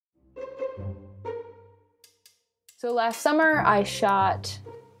So last summer I shot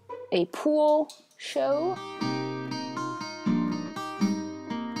a pool show.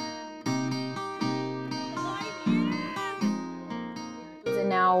 And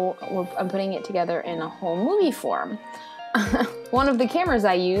now I'm putting it together in a whole movie form. One of the cameras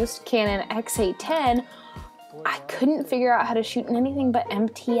I used, Canon XA10, I couldn't figure out how to shoot in anything but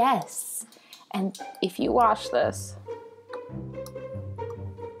MTS. And if you watch this,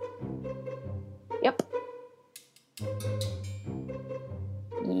 yep.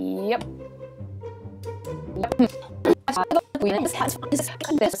 Yep.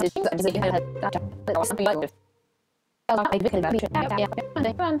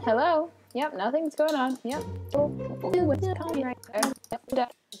 Hello. Yep, nothing's going on. Yep.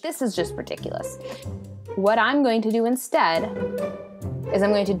 This is just ridiculous. What I'm going to do instead is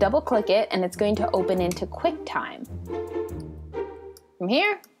I'm going to double click it and it's going to open into QuickTime. From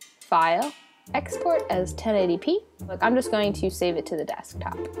here, File, Export as 1080p. Look, I'm just going to save it to the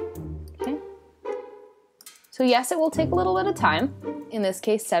desktop. Okay. So yes, it will take a little bit of time. In this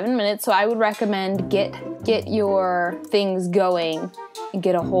case, 7 minutes. So I would recommend get your things going and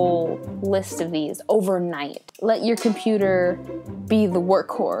get a whole list of these overnight. Let your computer be the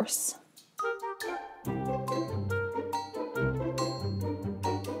workhorse.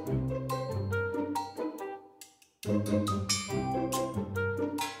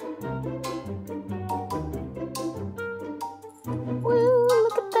 Woo,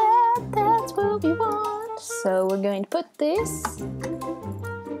 look at that, that's what we want. So we're going to put this,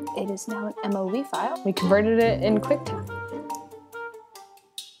 it is now an MOV file. We converted it in QuickTime.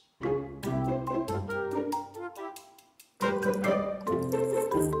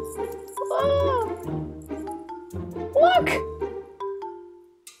 Look!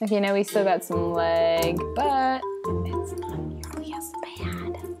 Okay, now we still got some lag, but it's not nearly as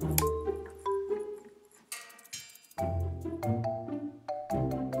bad.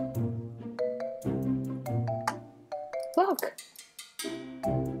 Look!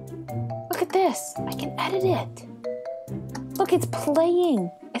 Look at this! I can edit it! Look, it's playing!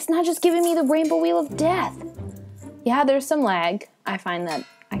 It's not just giving me the rainbow wheel of death! Yeah, there's some lag. I find that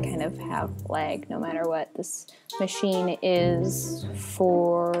I kind of have lag no matter what. This machine is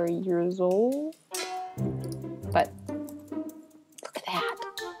 4 years old. But look at that.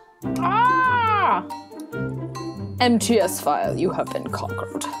 Ah! MTS file, you have been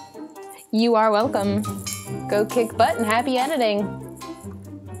conquered. You are welcome. Go kick butt and happy editing.